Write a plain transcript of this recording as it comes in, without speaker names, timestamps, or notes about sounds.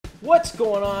What's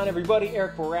going on, everybody?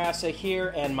 Eric Barassa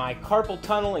here, and my carpal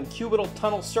tunnel and cubital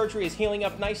tunnel surgery is healing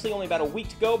up nicely. Only about a week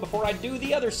to go before I do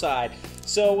the other side.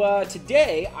 So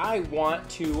today I want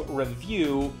to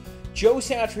review Joe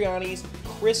Satriani's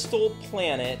Crystal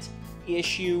Planet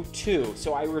Issue 2.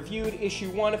 So I reviewed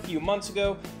Issue 1 a few months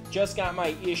ago, just got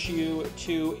my Issue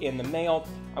 2 in the mail.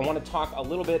 I want to talk a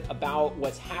little bit about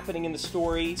what's happening in the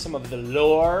story, some of the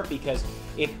lore, because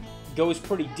it goes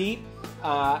pretty deep.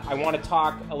 I want to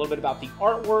talk a little bit about the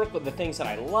artwork, of the things that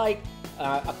I like,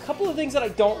 a couple of things that I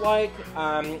don't like,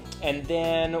 and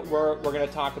then we're going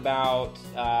to talk about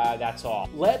that's all.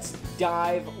 Let's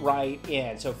dive right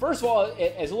in. So first of all,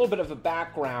 as a little bit of a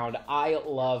background, I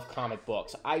love comic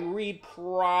books. I read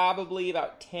probably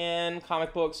about 10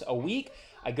 comic books a week.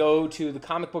 I go to the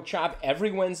comic book shop every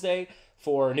Wednesday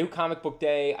for a new comic book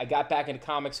day. I got back into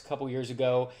comics a couple years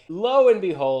ago. Lo and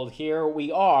behold, here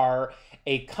we are,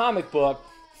 a comic book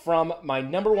from my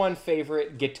 #1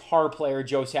 favorite guitar player,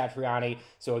 Joe Satriani.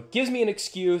 So it gives me an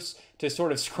excuse to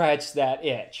sort of scratch that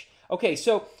itch. Okay,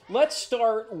 so let's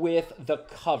start with the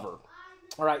cover.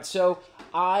 All right, so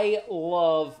I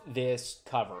love this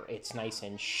cover. It's nice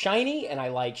and shiny, and I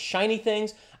like shiny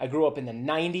things. I grew up in the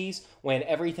 90s when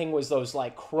everything was those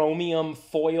like chromium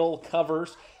foil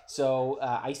covers. So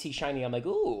I see shiny, I'm like,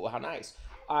 ooh, how nice.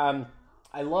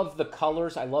 I love the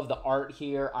colors. I love the art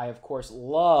here. I, of course,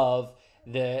 love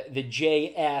the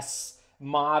JS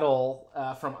model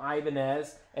from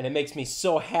Ibanez, and it makes me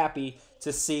so happy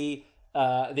to see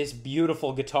this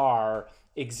beautiful guitar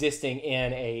existing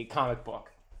in a comic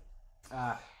book.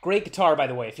 Great guitar, by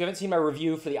the way. If you haven't seen my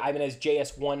review for the Ibanez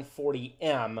JS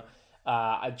 140M,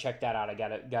 I'd check that out. I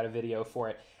got a video for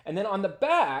it. And then on the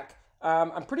back,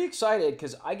 I'm pretty excited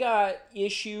because I got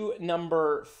issue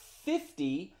number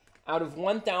 50 out of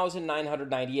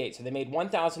 1,998. So they made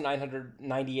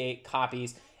 1,998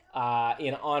 copies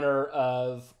in honor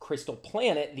of Crystal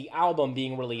Planet, the album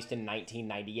being released in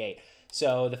 1998.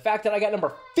 So the fact that I got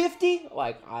number 50,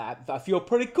 like, I feel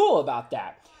pretty cool about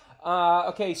that.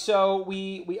 Okay, so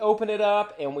we open it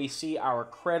up and we see our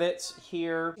credits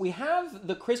here. We have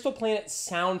the Crystal Planet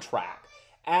soundtrack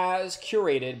as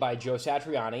curated by Joe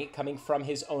Satriani, coming from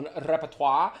his own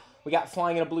repertoire. We got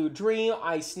Flying in a Blue Dream,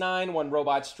 Ice 9, One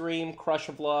Robot's Dream, Crush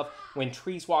of Love, When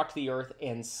Trees Walk the Earth,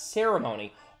 and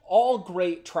Ceremony. All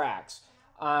great tracks.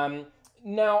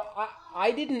 Now, I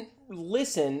didn't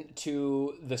listen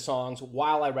to the songs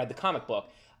while I read the comic book.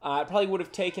 It probably would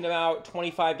have taken about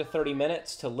 25 to 30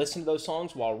 minutes to listen to those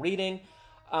songs while reading.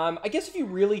 I guess if you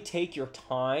really take your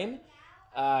time,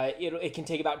 it can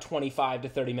take about 25 to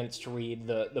 30 minutes to read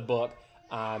the book.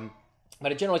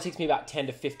 But it generally takes me about 10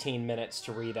 to 15 minutes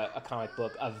to read a comic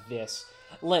book of this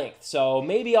length. So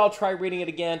maybe I'll try reading it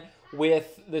again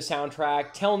with the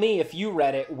soundtrack. Tell me if you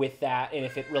read it with that and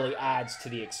if it really adds to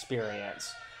the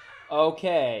experience.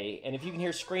 Okay, and if you can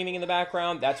hear screaming in the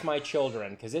background, that's my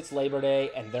children, because it's Labor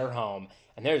Day and they're home,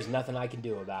 and there's nothing I can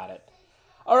do about it.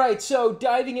 All right, so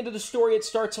diving into the story, it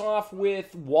starts off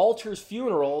with Walter's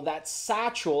funeral. That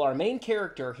Satchel, our main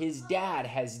character, his dad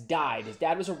has died. His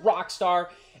dad was a rock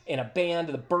star in a band,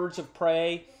 the Birds of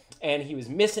Prey, and he was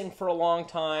missing for a long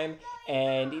time,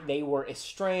 and they were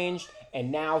estranged,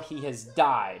 and now he has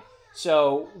died.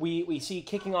 So we see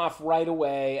kicking off right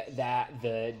away that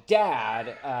the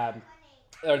dad,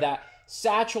 or that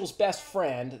Satchel's best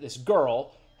friend, this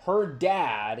girl, her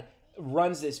dad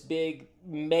runs this big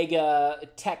mega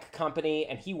tech company,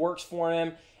 and he works for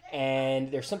him,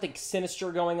 and there's something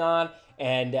sinister going on,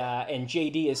 and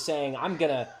JD is saying, I'm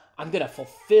gonna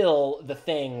fulfill the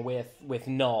thing with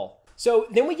Null. So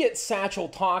then we get Satchel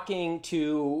talking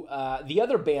to the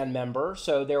other band member.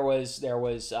 So there was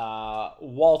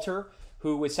Walter,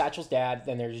 who was Satchel's dad.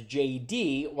 Then there's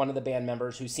JD, one of the band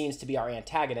members, who seems to be our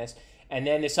antagonist, and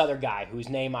then this other guy whose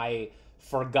name I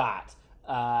forgot.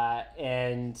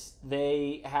 And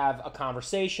they have a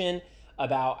conversation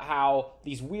about how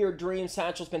these weird dreams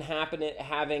Satchel's been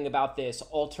having about this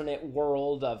alternate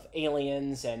world of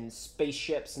aliens and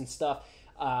spaceships and stuff.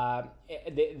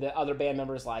 The other band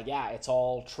member is like, yeah, it's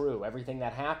all true, everything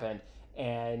that happened.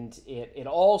 And it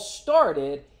all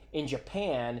started in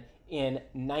Japan in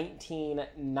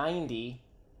 1990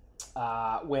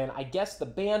 when I guess the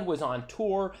band was on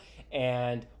tour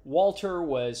and Walter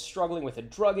was struggling with a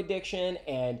drug addiction,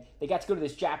 and they got to go to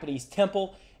this Japanese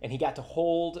temple, and he got to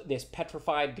hold this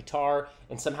petrified guitar,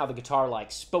 and somehow the guitar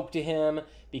like spoke to him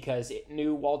because it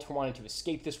knew Walter wanted to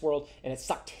escape this world, and it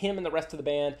sucked him and the rest of the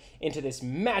band into this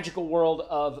magical world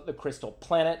of the Crystal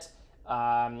Planet,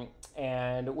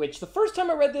 and which the first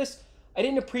time I read this, I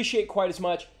didn't appreciate quite as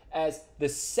much as the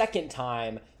second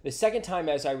time. The second time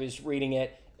as I was reading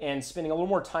it, and spending a little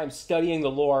more time studying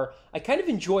the lore, I kind of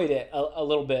enjoyed it a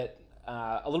little bit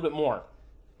more.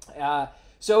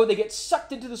 So they get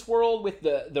sucked into this world with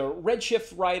the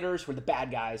Redshift riders, who are the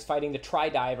bad guys, fighting the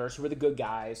Tri-Divers, who are the good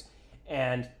guys,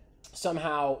 and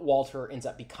somehow Walter ends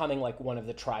up becoming like one of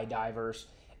the Tri-Divers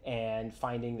and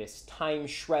finding this time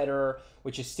shredder,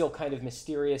 which is still kind of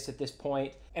mysterious at this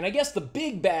point. And I guess the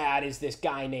big bad is this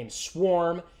guy named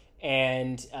Swarm,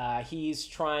 and he's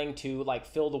trying to like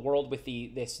fill the world with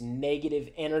this negative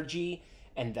energy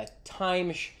and the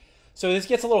time. So this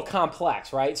gets a little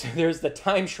complex, right? So there's the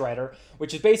time shredder,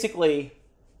 which is basically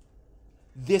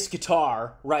this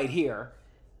guitar right here,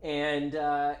 and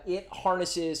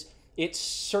it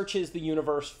searches the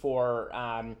universe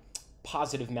for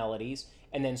positive melodies.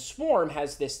 And then Swarm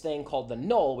has this thing called the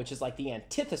Null, which is like the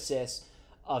antithesis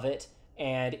of it,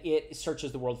 and it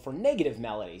searches the world for negative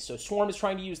melodies. So Swarm is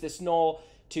trying to use this Null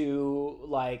to,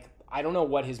 like, I don't know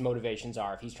what his motivations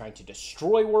are, if he's trying to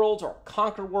destroy worlds or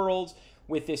conquer worlds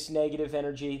with this negative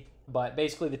energy, but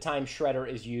basically the Time Shredder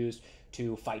is used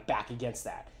to fight back against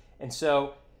that. And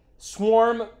so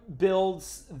Swarm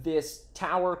builds this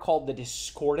tower called the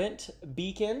Discordant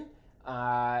Beacon,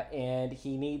 and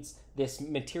he needs this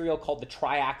material called the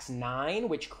Triax 9,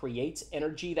 which creates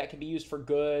energy that can be used for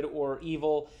good or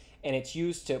evil, and it's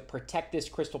used to protect this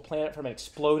crystal planet from an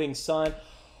exploding sun.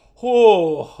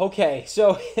 Oh, okay,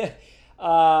 so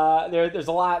there's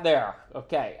a lot there.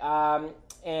 Okay,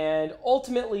 and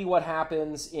ultimately what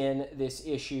happens in this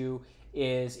issue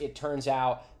is it turns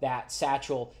out that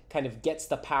Satchel kind of gets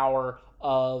the power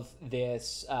of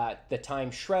this, the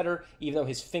Time Shredder, even though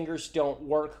his fingers don't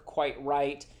work quite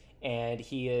right, and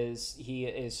he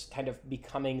is kind of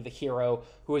becoming the hero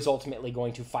who is ultimately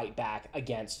going to fight back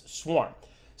against Swarm.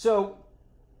 So,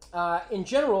 in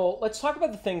general, let's talk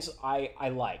about the things I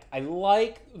like. I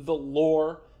like the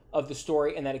lore of the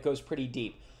story and that it goes pretty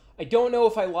deep. I don't know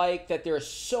if I like that there's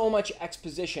so much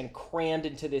exposition crammed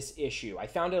into this issue. I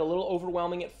found it a little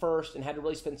overwhelming at first and had to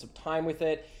really spend some time with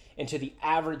it. And to the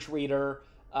average reader,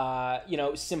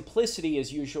 simplicity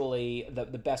is usually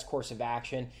the best course of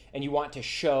action, and you want to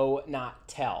show, not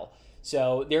tell.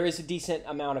 So there is a decent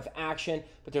amount of action,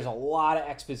 but there's a lot of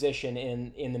exposition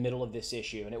in the middle of this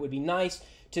issue. And it would be nice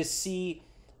to see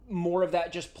more of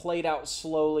that just played out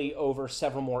slowly over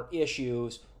several more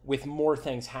issues with more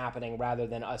things happening rather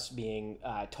than us being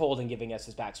told and giving us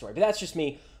his backstory. But that's just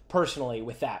me personally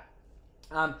with that.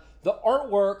 The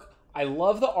artwork, I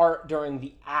love the art during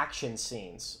the action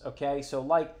scenes, okay? So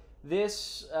like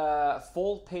this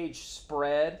full-page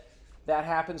spread, that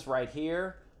happens right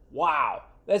here. Wow,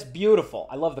 that's beautiful.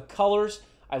 I love the colors.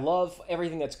 I love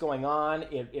everything that's going on.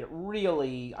 It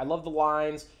really, I love the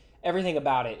lines. Everything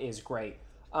about it is great.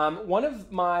 One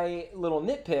of my little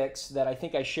nitpicks that I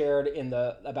think I shared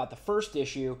about the first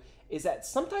issue is that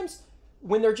sometimes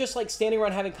when they're just like standing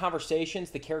around having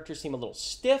conversations, the characters seem a little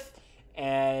stiff,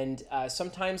 and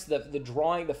sometimes the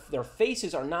drawing, their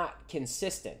faces are not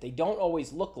consistent. They don't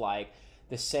always look like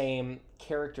the same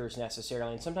characters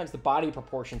necessarily, and sometimes the body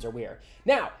proportions are weird.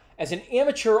 Now, as an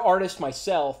amateur artist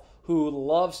myself who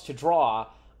loves to draw,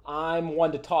 I'm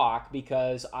one to talk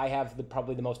because I have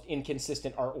probably the most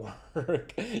inconsistent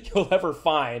artwork you'll ever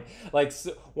find. Like,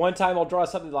 one time I'll draw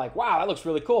something like, wow, that looks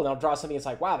really cool. And I'll draw something that's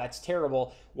like, wow, that's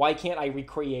terrible. Why can't I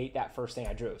recreate that first thing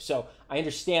I drew? So I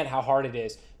understand how hard it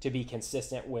is to be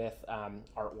consistent with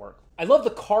artwork. I love the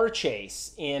car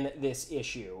chase in this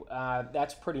issue.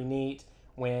 That's pretty neat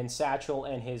when Satchel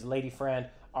and his lady friend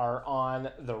are on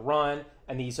the run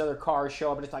and these other cars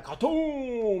show up and it's like,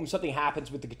 boom, something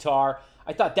happens with the guitar.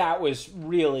 I thought that was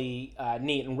really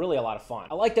neat and really a lot of fun.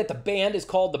 I like that the band is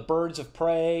called the Birds of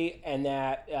Prey and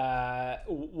that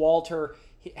Walter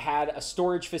had a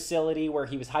storage facility where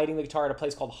he was hiding the guitar at a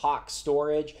place called Hawk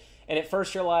Storage. And at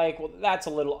first you're like, well, that's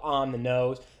a little on the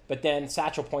nose. But then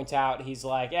Satchel points out, he's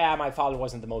like, yeah, my father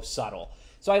wasn't the most subtle.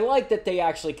 So I like that they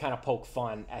actually kind of poke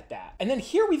fun at that. And then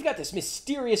here we've got this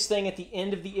mysterious thing at the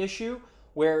end of the issue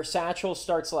where Satchel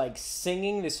starts like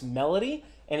singing this melody,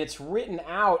 and it's written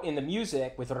out in the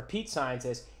music with repeat signs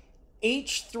as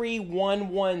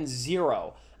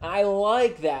H3110. I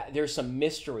like that there's some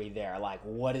mystery there, like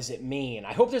what does it mean?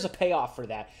 I hope there's a payoff for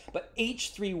that. But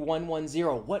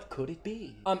H3110, what could it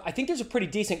be? I think there's a pretty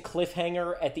decent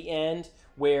cliffhanger at the end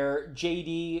where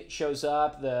JD shows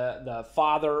up, the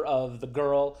father of the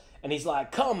girl, and he's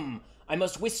like, come, I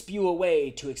must wisp you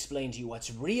away to explain to you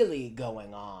what's really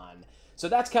going on. So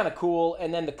that's kind of cool.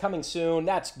 And then the coming soon,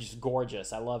 that's just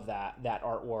gorgeous. I love that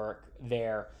artwork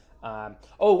there.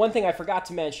 One thing I forgot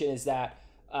to mention is that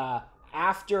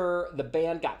after the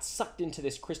band got sucked into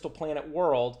this Crystal Planet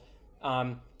world,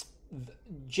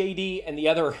 JD and the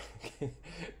other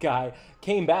guy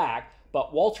came back,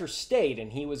 but Walter stayed,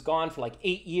 and he was gone for like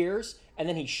 8 years, and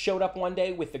then he showed up one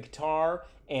day with the guitar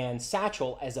and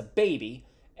Satchel as a baby,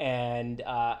 and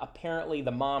apparently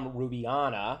the mom,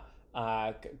 Rubiana,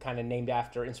 kind of named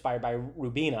after, inspired by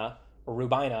Rubina, or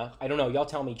Rubina, I don't know, y'all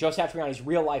tell me. Joe Satriani's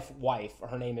real-life wife,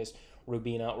 her name is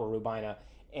Rubina or Rubina,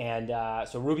 and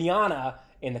so Rubiana,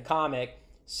 in the comic,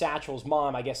 Satchel's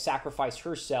mom, I guess, sacrificed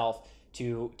herself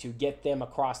to get them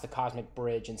across the cosmic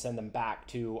bridge and send them back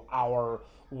to our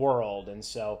world, and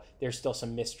so there's still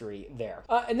some mystery there.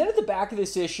 And then at the back of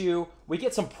this issue, we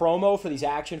get some promo for these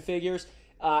action figures.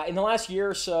 In the last year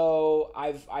or so,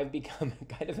 I've become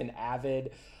kind of an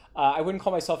avid, I wouldn't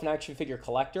call myself an action figure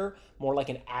collector, more like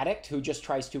an addict who just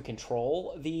tries to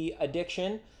control the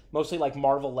addiction. Mostly like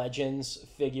Marvel Legends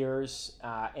figures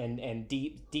and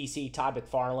DC Todd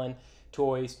McFarlane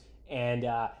toys. And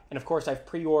of course, I've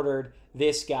pre-ordered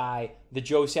this guy, the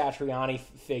Joe Satriani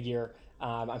figure.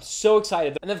 I'm so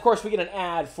excited. And then, of course, we get an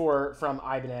ad from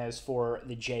Ibanez for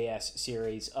the JS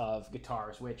series of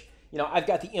guitars, which, you know, I've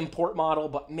got the import model,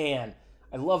 but man,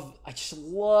 I just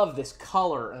love this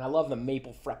color, and I love the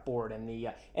maple fretboard and the,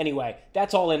 anyway,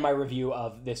 that's all in my review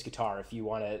of this guitar if you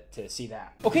wanted to see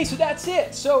that. Okay, so that's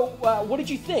it. So what did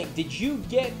you think? Did you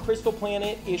get Crystal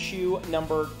Planet issue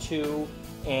number 2?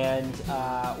 And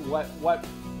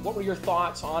what were your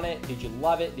thoughts on it? Did you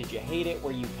love it? Did you hate it?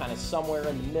 Were you kind of somewhere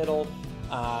in the middle?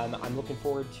 I'm looking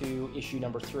forward to issue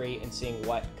number 3 and seeing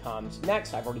what comes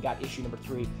next. I've already got issue number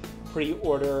 3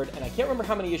 pre-ordered, and I can't remember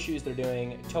how many issues they're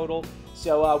doing total.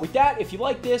 So with that, if you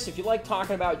like this, if you like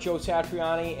talking about Joe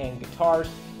Satriani and guitars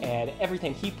and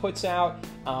everything he puts out,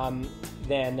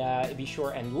 then be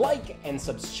sure and like and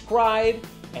subscribe,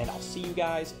 and I'll see you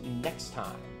guys next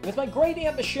time. And as my great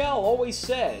Aunt Michelle always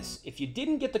says, if you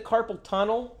didn't get the carpal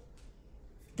tunnel,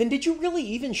 then did you really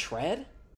even shred?